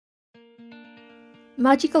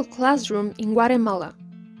Magical Classroom in Guatemala.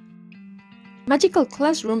 Magical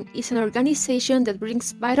Classroom is an organization that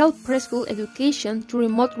brings vital preschool education to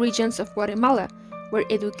remote regions of Guatemala, where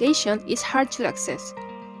education is hard to access.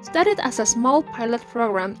 Started as a small pilot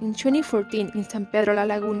program in 2014 in San Pedro La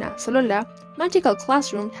Laguna, Solola, Magical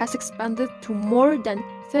Classroom has expanded to more than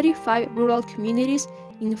 35 rural communities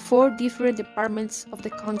in 4 different departments of the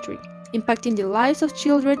country, impacting the lives of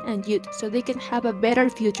children and youth so they can have a better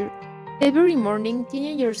future. Every morning,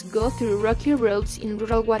 teenagers go through rocky roads in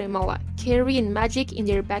rural Guatemala, carrying magic in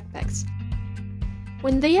their backpacks.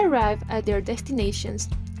 When they arrive at their destinations,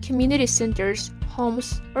 community centers,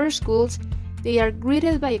 homes, or schools, they are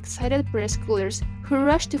greeted by excited preschoolers who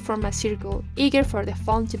rush to form a circle, eager for the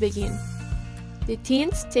fun to begin. The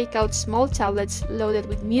teens take out small tablets loaded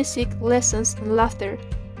with music, lessons, and laughter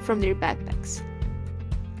from their backpacks.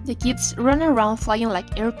 The kids run around flying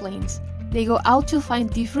like airplanes. They go out to find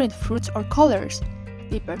different fruits or colors.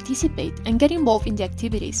 They participate and get involved in the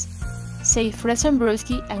activities, say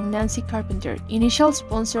FredZambroski and Nancy Carpenter, initial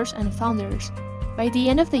sponsors and founders. By the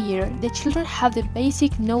end of the year, the children have the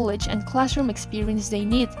basic knowledge and classroom experience they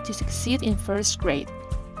need to succeed in first grade.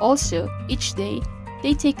 Also, each day,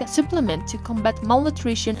 they take a supplement to combat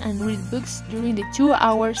malnutrition and read books during the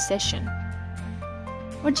 2-hour session.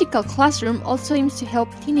 Magical Classroom also aims to help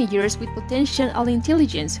teenagers with potential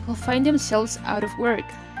intelligence who find themselves out of work.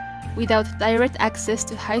 Without direct access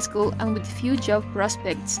to high school and with few job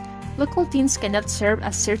prospects, local teens cannot serve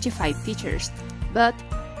as certified teachers, but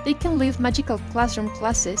they can lead Magical Classroom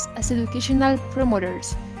classes as educational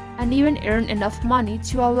promoters and even earn enough money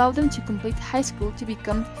to allow them to complete high school to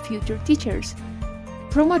become future teachers.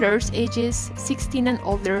 Promoters ages 16 and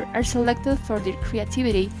older are selected for their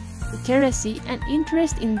creativity, literacy, and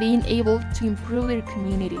interest in being able to improve their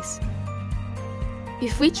communities.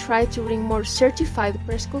 If we try to bring more certified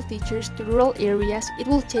preschool teachers to rural areas, it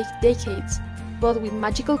will take decades, but with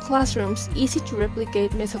Magical Classroom's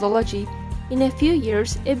easy-to-replicate methodology, in a few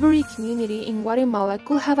years every community in Guatemala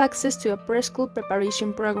could have access to a preschool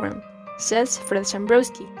preparation program, says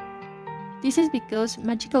FredZambroski. This is because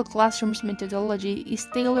Magical Classroom's methodology is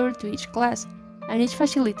tailored to each class, and each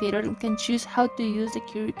facilitator can choose how to use the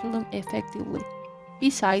curriculum effectively.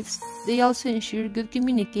 Besides, they also ensure good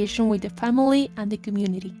communication with the family and the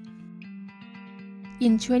community.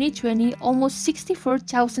 In 2020, almost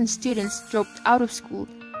 64,000 students dropped out of school,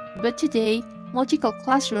 but today, Magical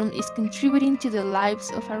Classroom is contributing to the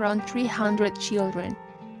lives of around 300 children.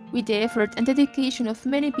 With the effort and dedication of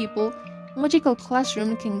many people, Magical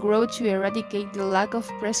Classroom can grow to eradicate the lack of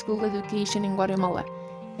preschool education in Guatemala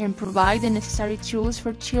and provide the necessary tools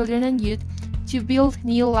for children and youth to build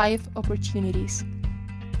new life opportunities.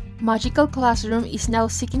 Magical Classroom is now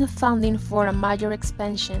seeking funding for a major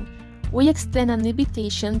expansion. We extend an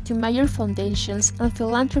invitation to major foundations and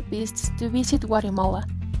philanthropists to visit Guatemala,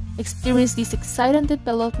 experience this exciting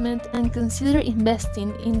development, and consider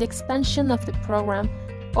investing in the expansion of the program,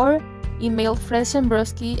 or email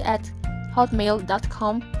FredZambroski at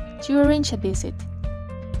hotmail.com to arrange a visit.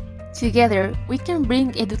 Together, we can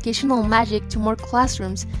bring educational magic to more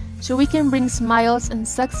classrooms so we can bring smiles and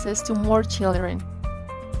success to more children.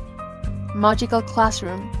 Magical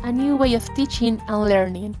Classroom, a new way of teaching and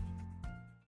learning.